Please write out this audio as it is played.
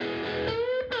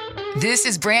This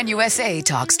is Brand USA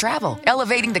Talks Travel,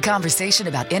 elevating the conversation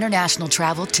about international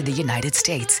travel to the United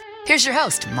States. Here's your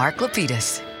host, Mark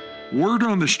Lapidus. Word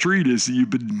on the street is that you've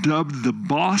been dubbed the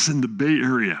boss in the Bay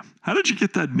Area. How did you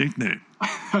get that nickname?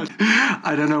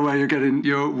 I don't know where you're getting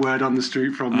your word on the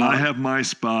street from. I have my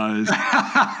spies.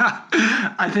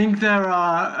 I think there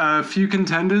are a few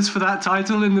contenders for that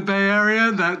title in the Bay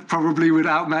Area that probably would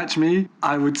outmatch me.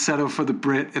 I would settle for the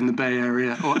Brit in the Bay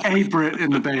Area, or a Brit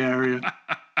in the Bay Area.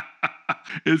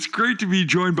 It's great to be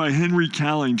joined by Henry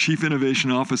Cowling, Chief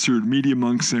Innovation Officer at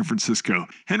Media.Monks San Francisco.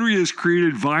 Henry has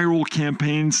created viral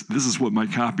campaigns. This is what my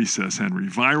copy says, Henry.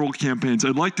 Viral campaigns.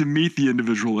 I'd like to meet the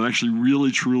individual that actually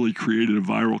really, truly created a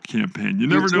viral campaign. You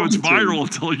never know it's viral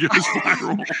until it goes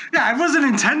viral. Yeah, it wasn't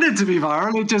intended to be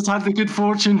viral. It just had the good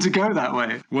fortune to go that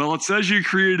way. Well, it says you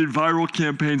created viral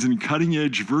campaigns and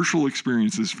cutting-edge virtual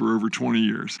experiences for over 20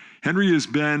 years. Henry has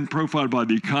been profiled by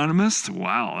The Economist.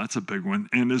 Wow, that's a big one.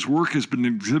 And his work has been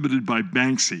exhibited by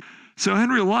Banksy. So,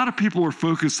 Henry, a lot of people are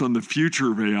focused on the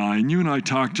future of AI, and you and I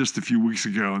talked just a few weeks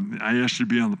ago, and I asked you to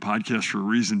be on the podcast for a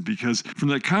reason, because from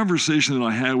that conversation that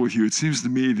I had with you, it seems to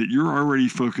me that you're already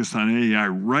focused on AI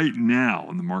right now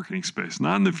in the marketing space.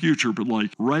 Not in the future, but like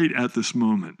right at this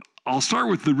moment. I'll start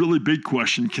with the really big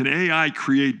question. Can AI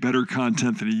create better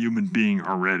content than a human being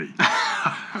already?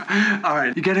 All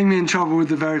right, you're getting me in trouble with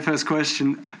the very first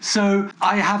question. So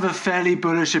I have a fairly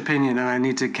bullish opinion, and I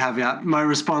need to caveat my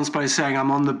response by saying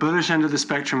I'm on the bullish end of the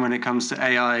spectrum when it comes to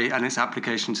AI and its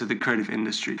application to the creative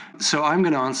industry. So I'm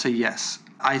going to answer yes.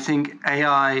 I think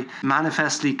AI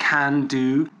manifestly can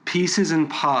do pieces and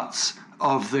parts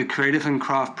of the creative and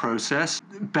craft process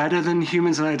better than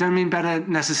humans. And I don't mean better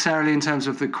necessarily in terms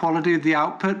of the quality of the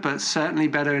output, but certainly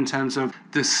better in terms of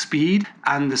the speed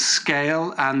and the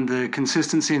scale and the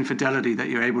consistency and fidelity that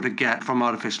you're able to get from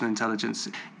artificial intelligence.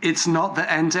 It's not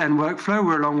the end-to-end workflow.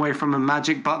 We're a long way from a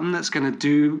magic button that's going to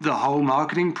do the whole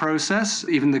marketing process,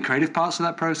 even the creative parts of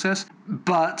that process.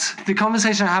 But the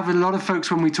conversation I have with a lot of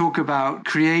folks when we talk about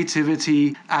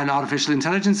creativity and artificial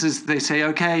intelligence is they say,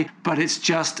 okay, but it's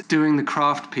just doing the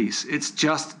craft piece. It's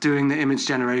just doing the image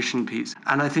generation piece.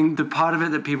 And I think the part of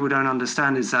it that people don't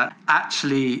understand is that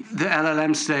actually the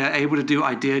LLMs today are able to do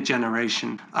idea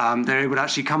generation. They're able to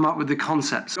actually come up with the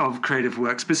concepts of creative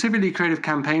work, specifically creative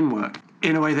campaign work,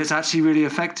 in a way that's actually really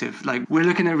effective. Like, we're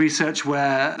looking at research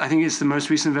where I think it's the most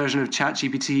recent version of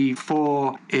ChatGPT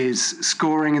 4 is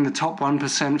scoring in the top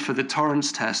 1% for the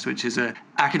Torrance test, which is a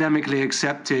academically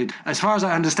accepted, as far as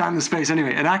I understand the space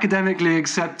anyway, an academically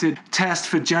accepted test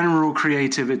for general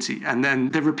creativity. And then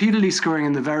they're repeatedly scoring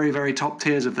in the very, very top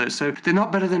tiers of those. So they're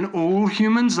not better than all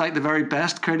humans, like the very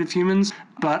best creative humans,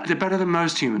 but they're better than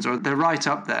most humans, or they're right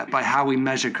up there by how we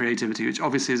measure creativity, which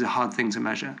obviously is a hard thing to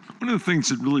measure. One of the things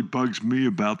that really bugs me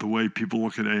about the way people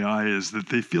look at AI is that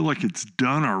they feel like it's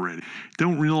done already.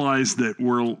 Don't realize that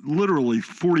we're literally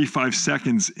 45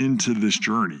 seconds into this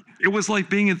journey. It was like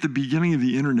being at the beginning of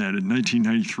the internet in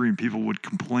 1993 and people would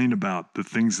complain about the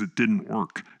things that didn't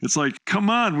work. It's like, come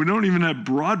on, we don't even have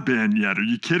broadband yet. Are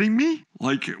you kidding me?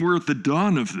 Like, we're at the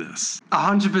dawn of this.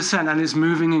 100%, and it's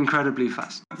moving incredibly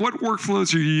fast. What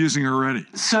workflows are you using already?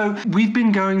 So we've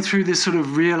been going through this sort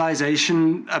of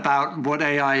realization about what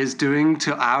AI is doing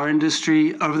to our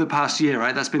industry over the past year,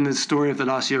 right? That's been the story of the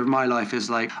last year of my life, is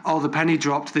like, oh, the penny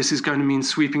dropped. This is going to mean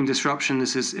sweeping disruption.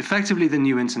 This is effectively the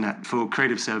new internet for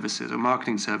creative services or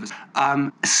marketing service.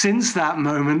 Since that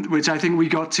moment, which I think we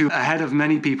got to ahead of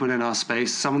many people in our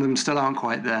space, some of them still aren't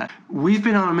quite there, we've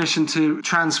been on a mission to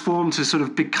transform to sort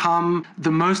of become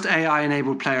the most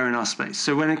AI-enabled player in our space.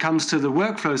 So when it comes to the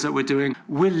workflows that we're doing,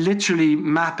 we're literally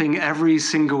mapping every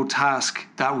single task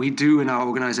that we do in our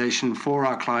organization for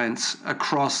our clients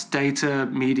across data,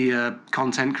 media,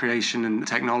 content creation, and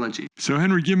technology. So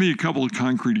Henry, give me a couple of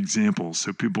concrete examples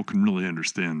so people can really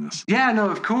understand this. Yeah, no,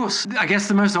 of course. I guess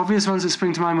the most obvious ones that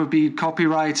spring to mind would be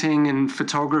copywriting and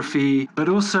photography, but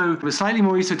also the slightly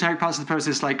more esoteric parts of the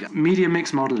process like media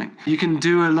mix modeling. You can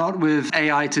do a lot with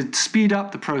AI to speed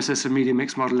up the process of media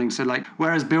mix modeling. So like,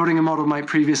 whereas building a model might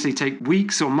previously take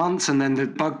weeks or months, and then the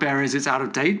bugbear is it's out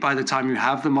of date by the time you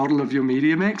have the model of your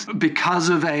media mix, because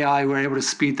of AI, we're able to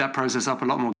speed that process up a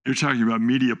lot more. You're talking about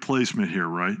media placement here,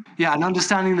 right? Yeah, and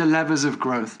understanding the levers of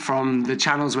growth from the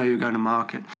channels where you're going to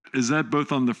market. Is that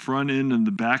both on the front end and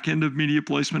the back end of media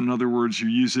placement? In other words, you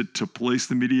use it to place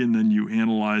the media and then you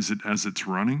analyze it as it's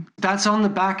running? That's on the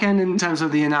back end in terms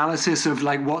of the analysis of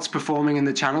like what's performing in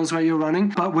the channels where you're running.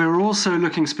 But we're also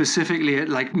looking specifically at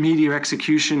like media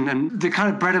execution and the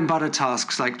kind of bread and butter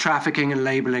tasks like trafficking and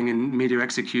labeling and media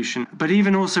execution, but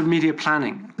even also media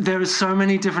planning. There are so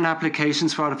many different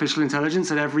applications for artificial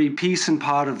intelligence at every piece and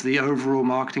part of the overall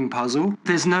marketing puzzle.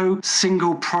 There's no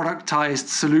single productized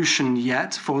solution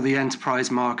yet for the enterprise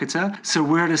marketer. So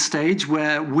we're at a stage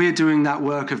where we're doing that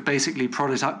work of basically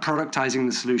productizing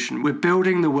the solution. We're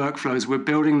building the workflows, we're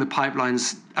building the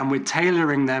pipelines, and we're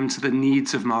tailoring them to the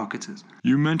needs of marketers.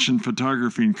 You mentioned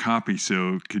photography and copy,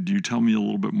 so could you tell me a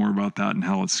little bit more about that and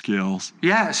how it scales?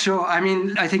 Yeah, sure. I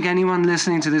mean, I think anyone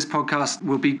listening to this podcast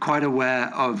will be quite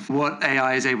aware of what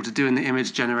AI is able to do in the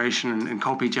image generation and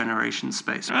copy generation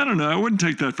space. I don't know. I wouldn't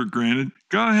take that for granted.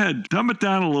 Go ahead. Dumb it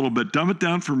down a little bit. Dumb it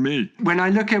down for me. When I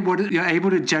look at what you're able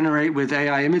to generate with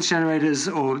AI image generators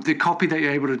or the copy that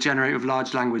you're able to generate with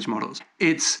large language models,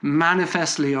 it's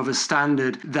manifestly of a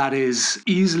standard that is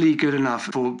easily good enough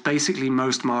for basically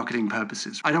most marketing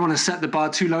purposes. I don't want to set the bar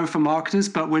too low for marketers,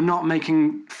 but we're not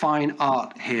making fine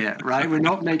art here, right? We're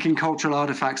not making cultural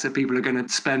artifacts that people are going to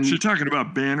spend. So you're talking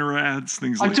about banner ads,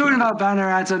 things like that? I'm talking about banner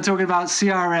ads. I'm talking about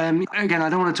CRM. Again, I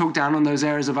don't want to talk down on those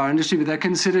areas of our industry, but they're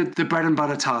considered the bread and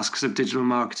butter tasks of digital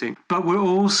marketing. But we're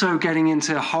also getting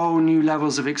into whole new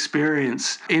levels of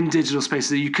experience in digital spaces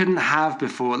that you couldn't have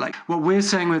before. Like what we're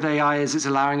saying with AI is it's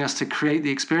allowing us to create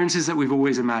the experiences that we've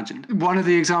always imagined. One of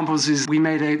the examples is we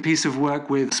made a piece of work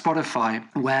with Spotify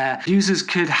where users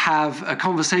could have a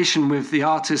conversation with the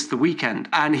artist The Weeknd,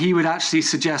 and he would actually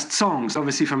suggest songs,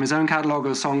 obviously from his own catalog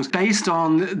of songs, based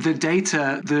on the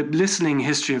data, the listening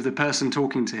history of the person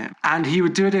talking to him. And he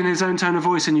would do it in his own tone of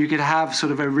voice, and you could have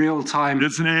sort of a real time.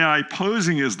 It's an AI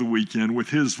posing as The Weeknd with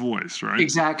his voice, right?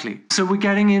 Exactly. So we're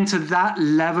getting into that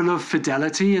level of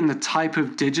fidelity in the type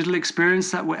of digital experience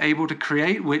that we're able to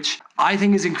create, which I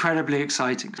think is incredibly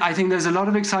exciting. I think there's a lot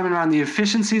of excitement around the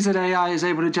efficiencies that AI is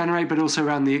able to generate, but also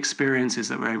around the experiences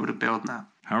that we're able to build now.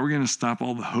 How are we going to stop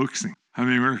all the hoaxing? I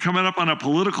mean, we're coming up on a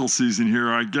political season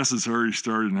here. I guess it's already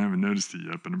started and I haven't noticed it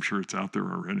yet, but I'm sure it's out there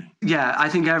already. Yeah, I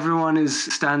think everyone is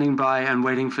standing by and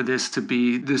waiting for this to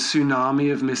be the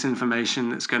tsunami of misinformation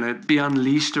that's going to be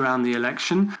unleashed around the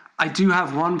election. I do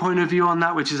have one point of view on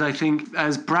that, which is I think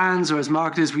as brands or as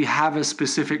marketers, we have a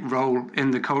specific role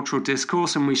in the cultural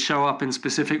discourse and we show up in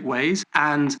specific ways.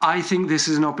 And I think this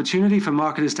is an opportunity for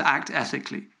marketers to act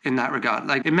ethically in that regard.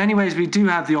 Like in many ways, we do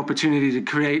have the opportunity to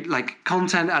create like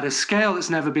content at a scale that's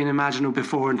never been imaginable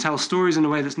before and tell stories in a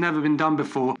way that's never been done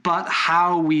before. But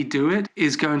how we do it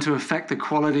is going to affect the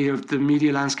quality of the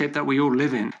media landscape that we all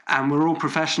live in. And we're all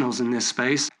professionals in this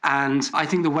space. And I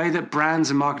think the way that brands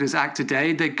and marketers act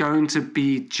today, they're going to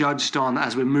be judged on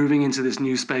as we're moving into this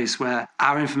new space where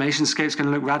our information scape is going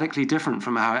to look radically different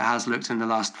from how it has looked in the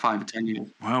last 5 or 10 years.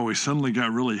 Wow, we suddenly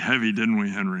got really heavy, didn't we,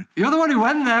 Henry? You're the one who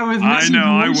went there with I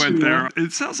know, I went there.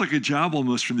 It sounds like a job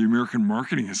almost for the American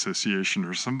Marketing Association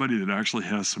or somebody that actually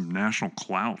has some national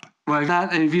clout. Well,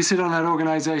 if you sit on that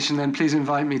organization, then please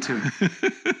invite me to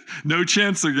it. No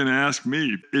chance they're going to ask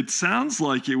me. It sounds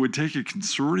like it would take a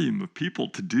consortium of people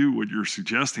to do what you're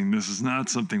suggesting. This is not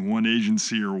something one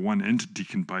agency or one entity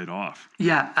can bite off.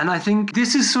 Yeah, and I think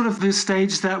this is sort of the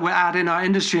stage that we're at in our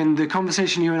industry, and the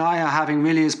conversation you and I are having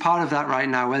really is part of that right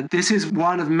now, where this is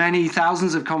one of many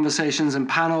thousands of conversations and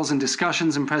panels and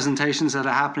discussions and presentations that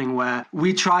are happening where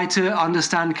we try to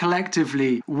understand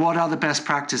collectively what are the best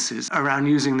practices around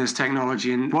using this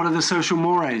technology and what are the social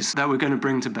mores that we're going to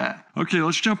bring to bear. Okay,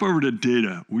 let's jump over to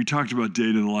data. We talked about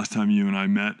data the last time you and I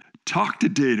met. Talk to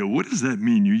data. What does that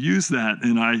mean? You use that,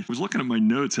 and I was looking at my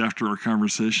notes after our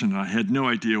conversation, and I had no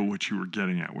idea what you were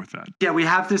getting at with that. Yeah, we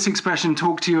have this expression,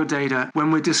 talk to your data,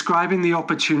 when we're describing the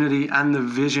opportunity and the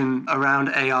vision around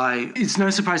AI. It's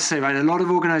no surprise to say, right, a lot of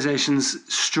organizations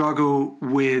struggle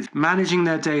with managing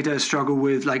their data, struggle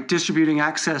with like distributing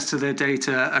access to their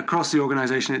data across the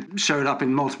organization. It showed up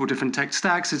in multiple different tech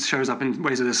stacks. It shows up in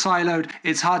ways that are siloed.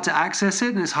 It's hard to access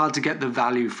it, and it's hard to get the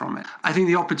value from it. I think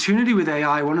the opportunity with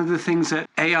AI, one of the things that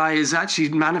AI is actually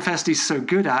manifestly so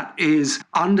good at is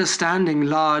understanding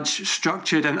large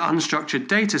structured and unstructured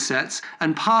data sets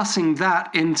and passing that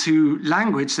into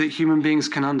language that human beings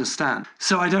can understand.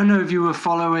 So I don't know if you were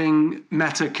following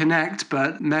Meta Connect,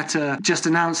 but Meta just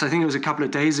announced, I think it was a couple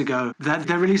of days ago, that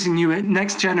they're releasing new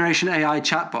next generation AI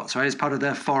chatbots, right, as part of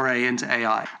their foray into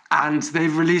AI. And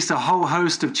they've released a whole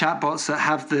host of chatbots that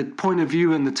have the point of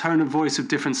view and the tone of voice of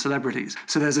different celebrities.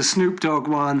 So there's a Snoop Dogg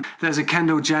one, there's a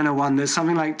Kendall Jenner one, there's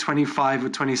something like 25 or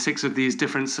 26 of these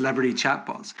different celebrity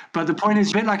chatbots. But the point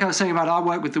is, a bit like I was saying about our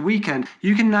work with The Weeknd,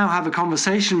 you can now have a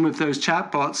conversation with those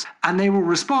chatbots and they will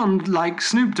respond like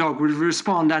Snoop Dogg would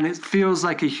respond, and it feels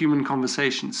like a human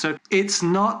conversation. So it's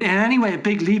not in any way a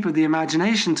big leap of the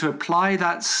imagination to apply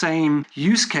that same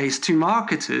use case to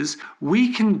marketers.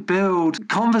 We can build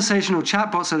conversational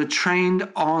chatbots that are trained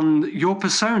on your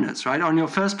personas, right? On your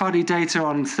first-party data,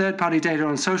 on third-party data,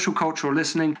 on social cultural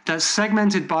listening, that's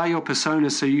segmented by your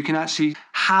personas, so you can actually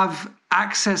have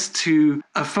access to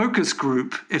a focus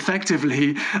group,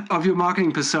 effectively, of your marketing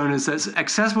personas that's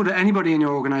accessible to anybody in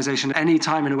your organization at any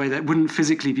time in a way that wouldn't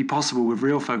physically be possible with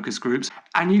real focus groups.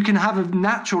 And you can have a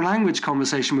natural language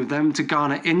conversation with them to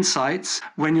garner insights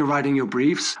when you're writing your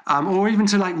briefs, or even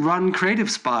to run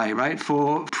Creative Spy, right,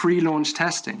 for pre-launch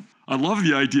testing. I love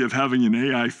the idea of having an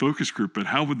AI focus group, but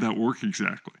how would that work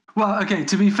exactly? Well, okay,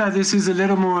 to be fair, this is a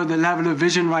little more the level of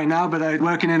vision right now, but I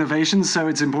work in innovation, so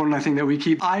it's important, I think, that we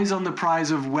keep eyes on the prize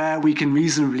of where we can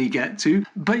reasonably get to.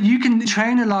 But you can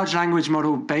train a large language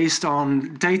model based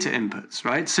on data inputs,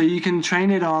 right? So you can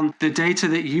train it on the data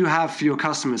that you have for your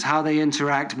customers, how they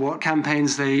interact, what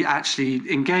campaigns they actually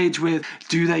engage with,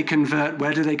 do they convert,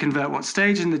 where do they convert, what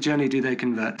stage in the journey do they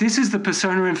convert. This is the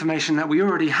persona information that we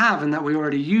already have and that we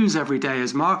already use every day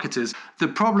as marketers. The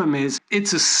problem is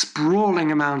it's a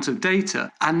sprawling amount of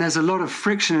data, and there's a lot of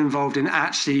friction involved in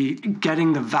actually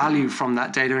getting the value from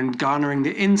that data and garnering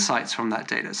the insights from that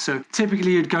data. So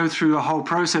typically you'd go through a whole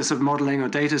process of modeling or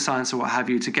data science or what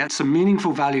have you to get some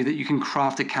meaningful value that you can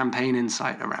craft a campaign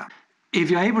insight around.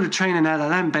 If you're able to train an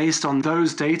LLM based on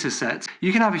those data sets,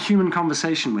 you can have a human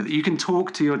conversation with it. You can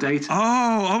talk to your data.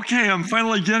 Oh, okay. I'm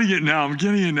finally getting it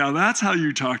now. That's how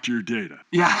you talk to your data.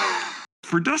 Yeah.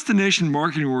 For destination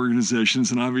marketing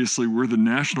organizations, and obviously we're the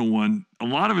national one, a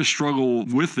lot of us struggle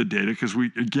with the data because we,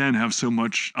 again, have so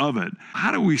much of it.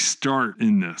 How do we start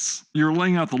in this? You're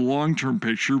laying out the long-term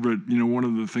picture, but one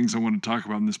of the things I want to talk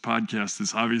about in this podcast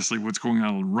is obviously what's going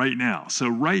on right now. So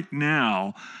right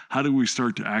now, how do we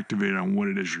start to activate on what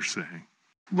it is you're saying?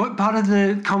 What part of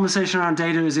the conversation around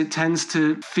data is it tends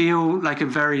to feel like a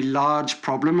very large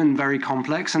problem and very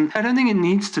complex, and I don't think it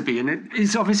needs to be, and it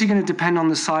is obviously going to depend on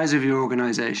the size of your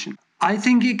organization. I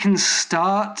think it can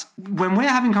start, when we're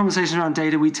having conversations around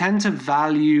data, we tend to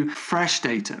value fresh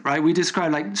data, right? We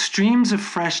describe streams of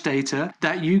fresh data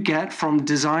that you get from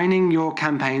designing your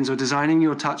campaigns or designing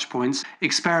your touch points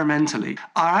experimentally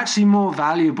are actually more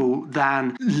valuable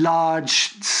than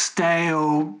large,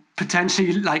 stale,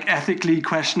 potentially ethically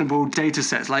questionable data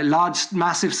sets, like large,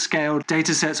 massive scale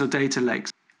data sets or data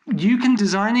lakes. You can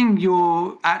designing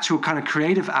your actual kind of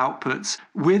creative outputs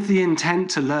with the intent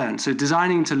to learn. So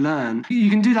designing to learn, you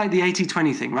can do the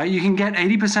 80-20 thing, right? You can get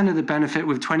 80% of the benefit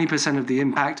with 20% of the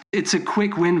impact. It's a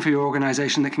quick win for your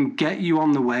organization that can get you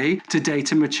on the way to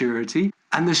data maturity.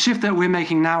 And the shift that we're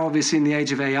making now, obviously, in the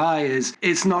age of AI is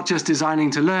it's not just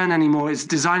designing to learn anymore, it's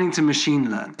designing to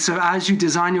machine learn. So as you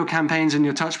design your campaigns and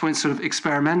your touch points sort of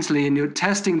experimentally, and you're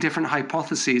testing different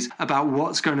hypotheses about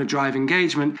what's going to drive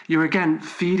engagement, you're again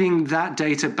feeding that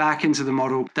data back into the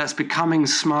model that's becoming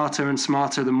smarter and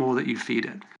smarter the more that you feed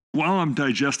it. While I'm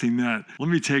digesting that, let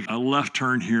me take a left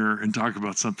turn here and talk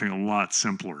about something a lot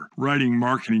simpler, writing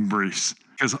marketing briefs.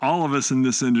 Because all of us in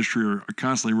this industry are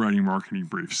constantly writing marketing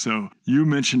briefs. So you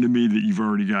mentioned to me that you've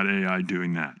already got AI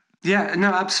doing that. Yeah, no,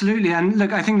 absolutely. And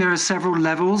look, I think there are several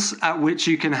levels at which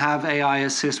you can have AI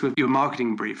assist with your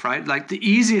marketing brief, right? Like the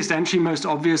easiest entry, most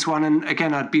obvious one, and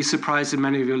again, I'd be surprised if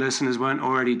many of your listeners weren't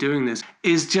already doing this,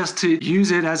 is just to use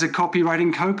it as a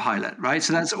copywriting co-pilot, right?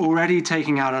 So that's already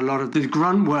taking out a lot of the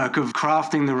grunt work of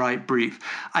crafting the right brief.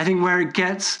 I think where it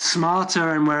gets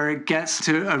smarter and where it gets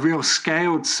to a real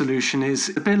scaled solution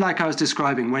is a bit like I was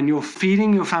describing, when you're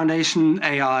feeding your foundation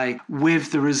AI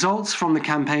with the results from the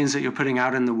campaigns that you're putting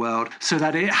out in the world, so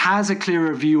that it has a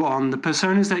clearer view on the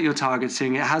personas that you're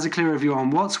targeting, it has a clearer view on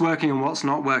what's working and what's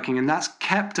not working, and that's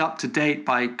kept up to date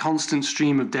by a constant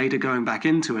stream of data going back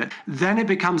into it, then it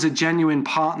becomes a genuine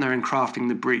partner in crafting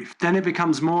the brief. Then it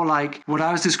becomes more like what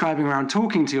I was describing around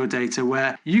talking to your data,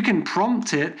 where you can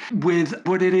prompt it with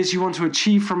what it is you want to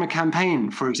achieve from a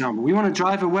campaign. For example, we want to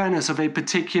drive awareness of a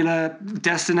particular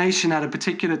destination at a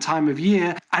particular time of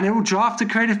year, and it will draft a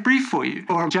creative brief for you,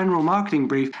 or a general marketing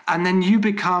brief, and then you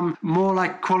become more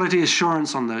like quality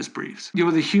assurance on those briefs.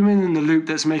 You're the human in the loop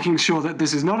that's making sure that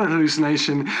this is not a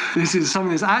hallucination, this is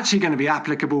something that's actually going to be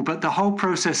applicable, but the whole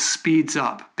process speeds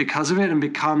up because of it and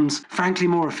becomes, frankly,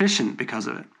 more efficient because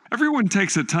of it. Everyone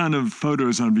takes a ton of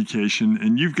photos on vacation,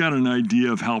 and you've got an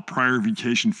idea of how prior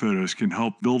vacation photos can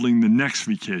help building the next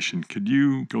vacation. Could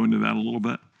you go into that a little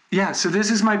bit? Yeah, so this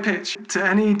is my pitch to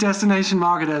any destination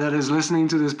marketer that is listening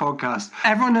to this podcast.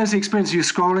 Everyone knows the experience. You're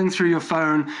scrolling through your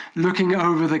phone, looking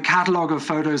over the catalog of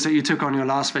photos that you took on your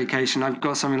last vacation. I've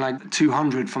got something like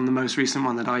 200 from the most recent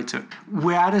one that I took.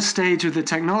 We're at a stage with the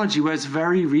technology where it's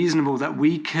very reasonable that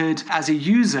we could, as a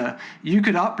user, you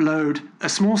could upload a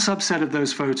small subset of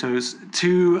those photos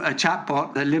to a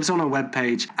chatbot that lives on a web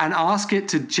page and ask it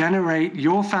to generate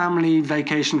your family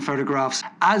vacation photographs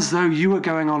as though you were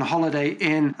going on holiday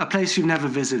in a place you've never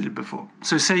visited before.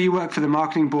 So say you work for the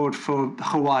marketing board for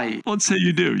Hawaii. Let's say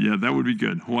you do. Yeah, that would be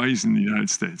good. Hawaii's in the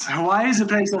United States. Hawaii is a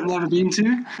place I've never been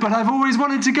to, but I've always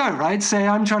wanted to go, right? Say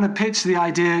I'm trying to pitch the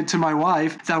idea to my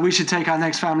wife that we should take our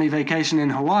next family vacation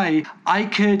in Hawaii. I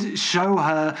could show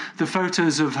her the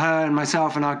photos of her and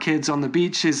myself and our kids on the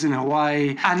beaches in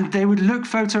Hawaii, and they would look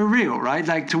photoreal, right?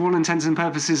 Like, to all intents and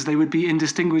purposes, they would be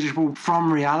indistinguishable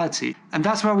from reality. And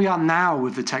that's where we are now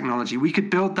with the technology. We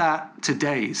could build that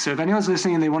today. So if anyone's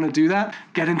listening and they want to do that,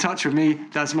 get in touch with me.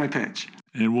 That's my pitch.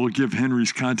 And we'll give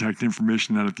Henry's contact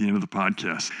information out at the end of the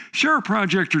podcast. Share a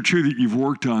project or two that you've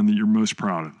worked on that you're most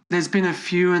proud of. There's been a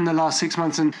few in the last 6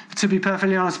 months, and to be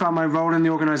perfectly honest about my role in the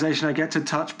organization, I get to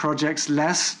touch projects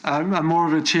less. I'm more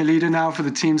of a cheerleader now for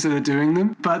the teams that are doing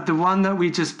them. But the one that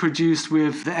we just produced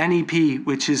with the NEP,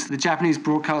 which is the Japanese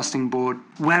Broadcasting Board,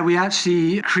 where we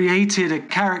actually created a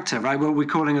character, right, what we're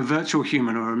calling a virtual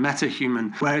human or a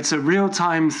meta-human, where it's a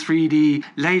real-time 3D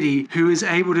lady who is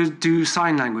able to do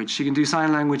sign language. She can do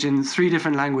sign language in 3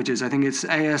 different languages. I think it's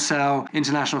ASL,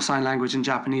 International Sign Language, and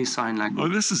Japanese Sign Language. Oh,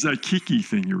 this is that Kiki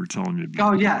thing you were telling me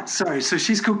about. Oh, yeah, sorry. So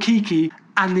she's called Kiki.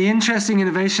 And the interesting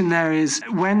innovation there is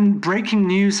when breaking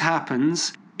news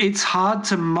happens, it's hard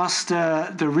to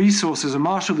muster the resources or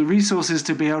marshal the resources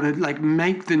to be able to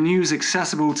make the news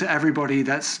accessible to everybody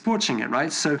that's watching it,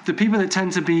 right? So the people that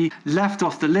tend to be left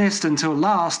off the list until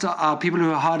last are people who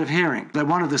are hard of hearing. They're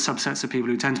one of the subsets of people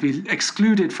who tend to be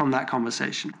excluded from that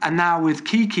conversation. And now with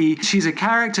Kiki, she's a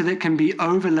character that can be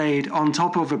overlaid on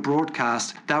top of a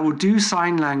broadcast that will do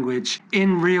sign language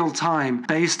in real time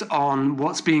based on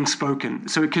what's being spoken.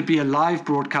 So it could be a live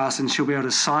broadcast and she'll be able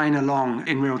to sign along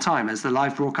in real time as the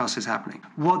live broadcast is happening.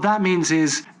 What that means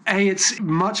is, A, it's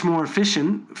much more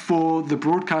efficient for the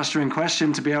broadcaster in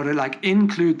question to be able to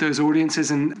include those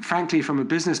audiences and, frankly, from a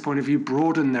business point of view,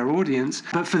 broaden their audience.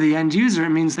 But for the end user,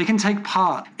 it means they can take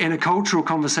part in a cultural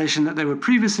conversation that they were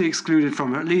previously excluded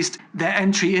from, or at least their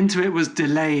entry into it was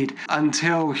delayed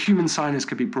until human signers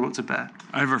could be brought to bear.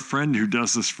 I have a friend who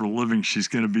does this for a living. She's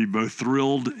going to be both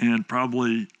thrilled and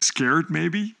probably scared,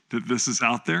 maybe, that this is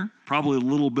out there. Probably a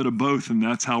little bit of both, and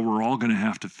that's how we're all going to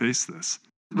have to face this.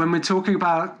 When we're talking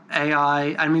about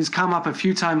AI, I mean, it's come up a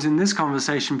few times in this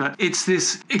conversation, but it's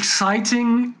this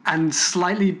exciting and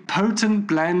slightly potent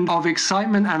blend of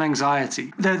excitement and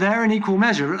anxiety. They're there in equal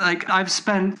measure. I've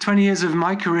spent 20 years of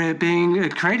my career being a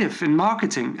creative in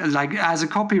marketing, as a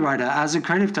copywriter, as a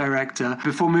creative director,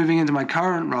 before moving into my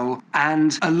current role.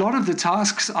 And a lot of the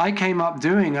tasks I came up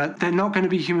doing, they're not going to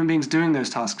be human beings doing those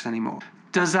tasks anymore.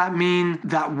 Does that mean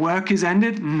that work is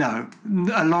ended? No,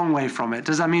 a long way from it.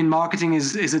 Does that mean marketing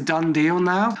is a done deal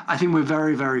now? I think we're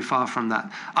very, very far from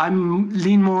that. I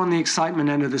lean more on the excitement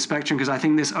end of the spectrum because I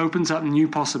think this opens up new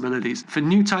possibilities for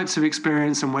new types of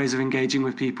experience and ways of engaging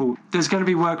with people. There's going to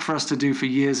be work for us to do for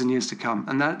years and years to come,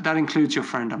 and that includes your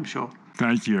friend, I'm sure.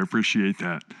 Thank you. I appreciate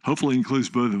that. Hopefully includes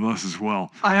both of us as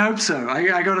well. I hope so.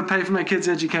 I got to pay for my kids'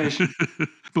 education.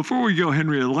 Before we go,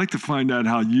 Henry, I'd like to find out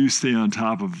how you stay on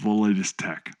top of the latest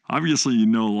tech. Obviously, you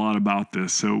know a lot about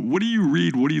this. So what do you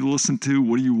read? What do you listen to?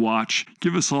 What do you watch?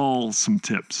 Give us all some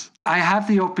tips. I have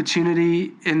the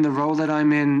opportunity in the role that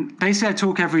I'm in. Basically, I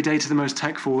talk every day to the most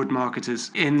tech-forward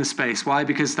marketers in the space. Why?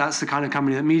 Because that's the kind of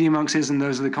company that Media.Monks is, and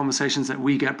those are the conversations that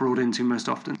we get brought into most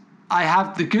often. I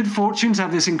have the good fortune to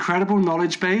have this incredible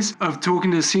knowledge base of talking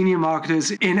to senior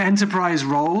marketers in enterprise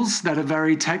roles that are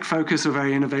very tech-focused or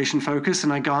very innovation-focused,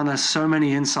 and I garner so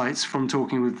many insights from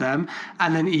talking with them.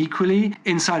 And then equally,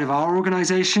 inside of our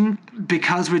organization,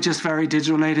 because we're just very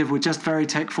digital native, we're just very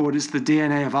tech-forward, it's the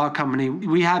DNA of our company,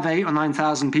 we have 8,000 or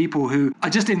 9,000 people who are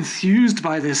just enthused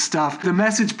by this stuff. The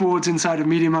message boards inside of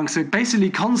Media.Monks are basically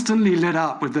constantly lit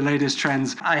up with the latest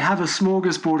trends. I have a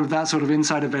smorgasbord of that sort of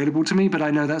insight available to me, but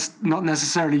I know that's not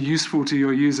necessarily useful to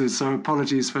your users. So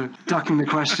apologies for ducking the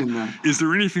question there. Is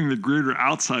there anything in the greater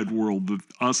outside world that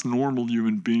us normal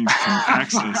human beings can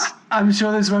access? I'm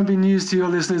sure this won't be news to your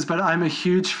listeners, but I'm a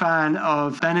huge fan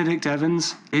of Benedict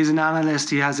Evans. He's an analyst.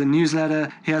 He has a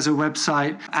newsletter. He has a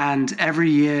website. And every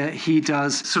year he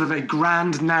does sort of a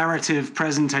grand narrative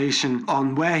presentation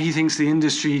on where he thinks the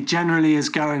industry generally is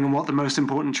going and what the most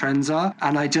important trends are.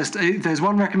 And there's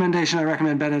one recommendation I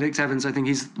recommend Benedict Evans. I think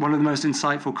he's one of the most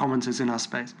insightful commenters in our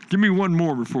space. Give me one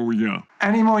more before we go.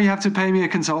 Any more, you have to pay me a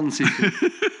consultancy fee.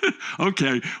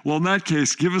 Okay. Well, in that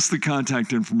case, give us the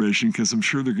contact information because I'm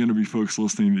sure there are going to be folks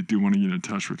listening that do want to get in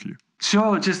touch with you.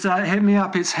 Sure. Just hit me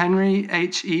up. It's Henry,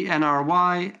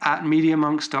 Henry, at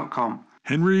Media.Monks.com.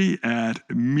 Henry at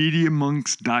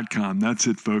Media.Monks.com. That's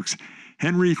it, folks.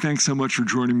 Henry, thanks so much for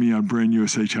joining me on Brand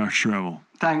USA Talks Travel.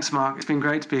 Thanks, Mark. It's been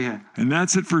great to be here. And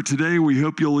that's it for today. We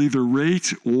hope you'll either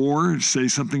rate or say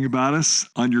something about us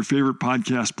on your favorite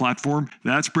podcast platform.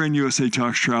 That's Brand USA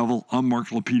Talks Travel. I'm Mark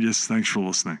Lapidus. Thanks for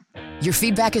listening. Your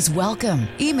feedback is welcome.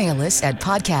 Email us at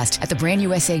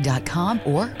podcast@thebrandusa.com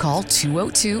or call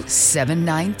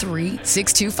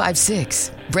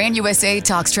 202-793-6256. Brand USA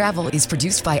Talks Travel is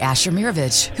produced by Asher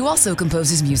Mirovich, who also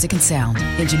composes music and sound.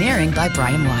 Engineering by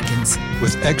Brian Watkins.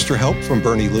 With extra help from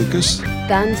Bernie Lucas,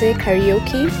 Danze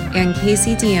Karaoke, and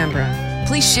Casey D'Ambra.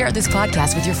 Please share this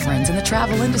podcast with your friends in the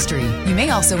travel industry. You may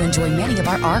also enjoy many of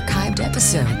our archived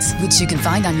episodes, which you can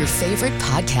find on your favorite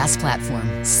podcast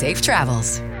platform. Safe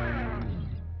travels.